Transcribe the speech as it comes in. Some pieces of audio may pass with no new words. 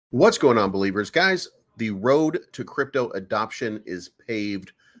What's going on, believers? Guys, the road to crypto adoption is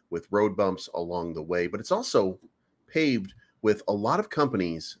paved with road bumps along the way, but it's also paved with a lot of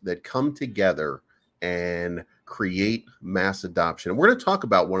companies that come together and create mass adoption. And we're going to talk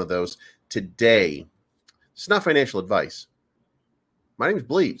about one of those today. It's not financial advice. My name is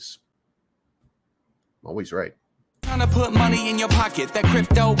Bleeves. I'm always right. Trying to put money in your pocket, that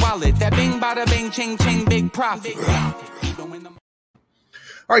crypto wallet, that bing bada bing ching ching big profit.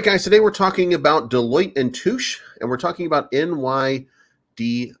 All right, guys, today we're talking about Deloitte and Touche, and we're talking about NYDIG.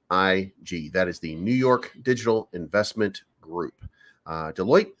 That is the New York Digital Investment Group.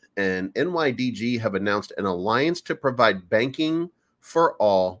 Deloitte and NYDIG have announced an alliance to provide banking for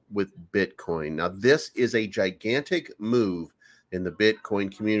all with Bitcoin. Now, this is a gigantic move in the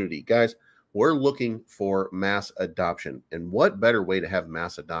Bitcoin community. Guys, we're looking for mass adoption. And what better way to have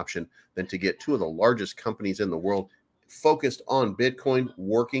mass adoption than to get two of the largest companies in the world focused on Bitcoin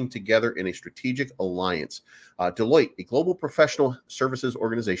working together in a strategic alliance. Deloitte, a global professional services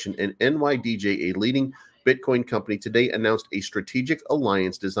organization, and NYDIG, a leading Bitcoin company, today announced a strategic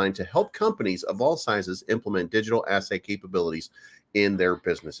alliance designed to help companies of all sizes implement digital asset capabilities in their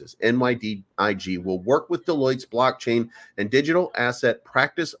businesses. NYDIG will work with Deloitte's blockchain and digital asset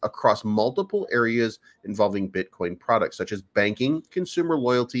practice across multiple areas involving Bitcoin products, such as banking, consumer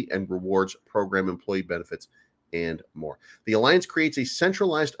loyalty and rewards program, employee benefits, and more. The alliance creates a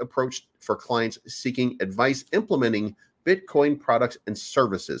centralized approach for clients seeking advice implementing Bitcoin products and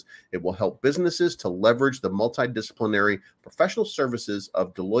services. It will help businesses to leverage the multidisciplinary professional services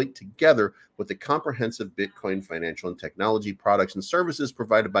of Deloitte together with the comprehensive Bitcoin financial and technology products and services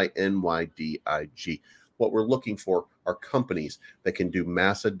provided by NYDIG. What we're looking for are companies that can do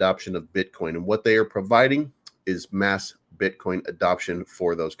mass adoption of Bitcoin, and what they are providing is mass Bitcoin adoption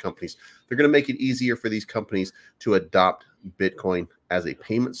for those companies. They're going to make it easier for these companies to adopt Bitcoin as a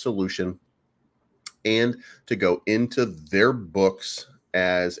payment solution and to go into their books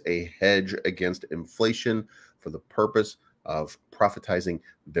as a hedge against inflation for the purpose of profitizing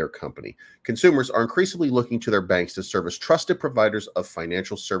their company. Consumers are increasingly looking to their banks to serve as trusted providers of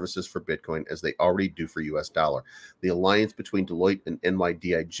financial services for Bitcoin, as they already do for US dollar. The alliance between Deloitte and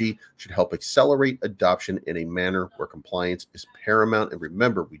NYDIG should help accelerate adoption in a manner where compliance is paramount. And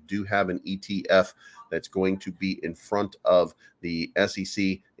remember, we do have an ETF that's going to be in front of the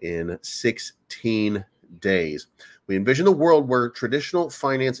SEC in 16 days. We envision a world where traditional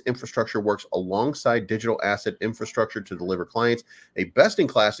finance infrastructure works alongside digital asset infrastructure to deliver clients a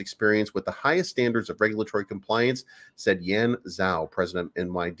best-in-class experience with the highest standards of regulatory compliance, said Yan Zhao, president of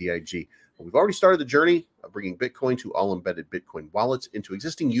NYDIG. We've already started the journey of bringing Bitcoin to all embedded Bitcoin wallets into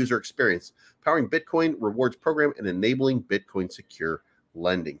existing user experience, powering Bitcoin rewards program and enabling Bitcoin secure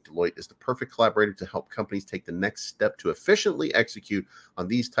lending. Deloitte is the perfect collaborator to help companies take the next step to efficiently execute on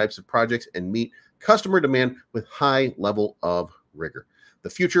these types of projects and meet customer demand with high level of rigor. The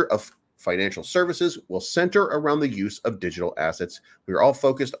future of financial services will center around the use of digital assets. We are all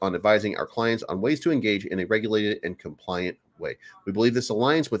focused on advising our clients on ways to engage in a regulated and compliant way. We believe this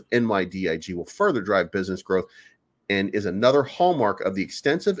alliance with NYDIG will further drive business growth and is another hallmark of the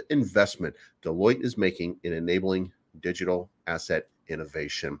extensive investment Deloitte is making in enabling digital asset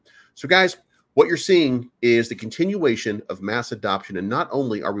innovation. So guys, what you're seeing is the continuation of mass adoption. And not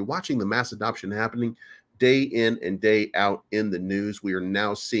only are we watching the mass adoption happening day in and day out in the news, we are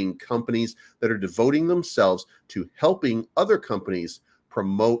now seeing companies that are devoting themselves to helping other companies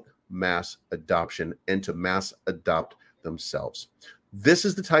promote mass adoption and to mass adopt themselves. This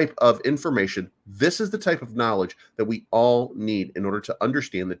is the type of information, this is the type of knowledge that we all need in order to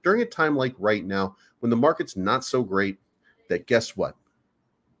understand that during a time like right now, when the market's not so great, that guess what?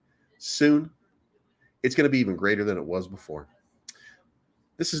 Soon, it's going to be even greater than it was before.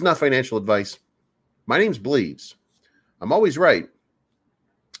 This is not financial advice. My name's Bleeves. I'm always right.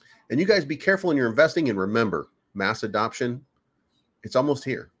 And you guys be careful in your investing, and remember, mass adoption, it's almost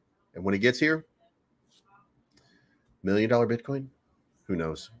here. And when it gets here, $1 million Bitcoin, who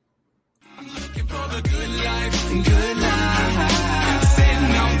knows? I'm looking for the good life, good life.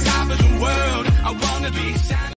 Sitting on top of the world, I want to be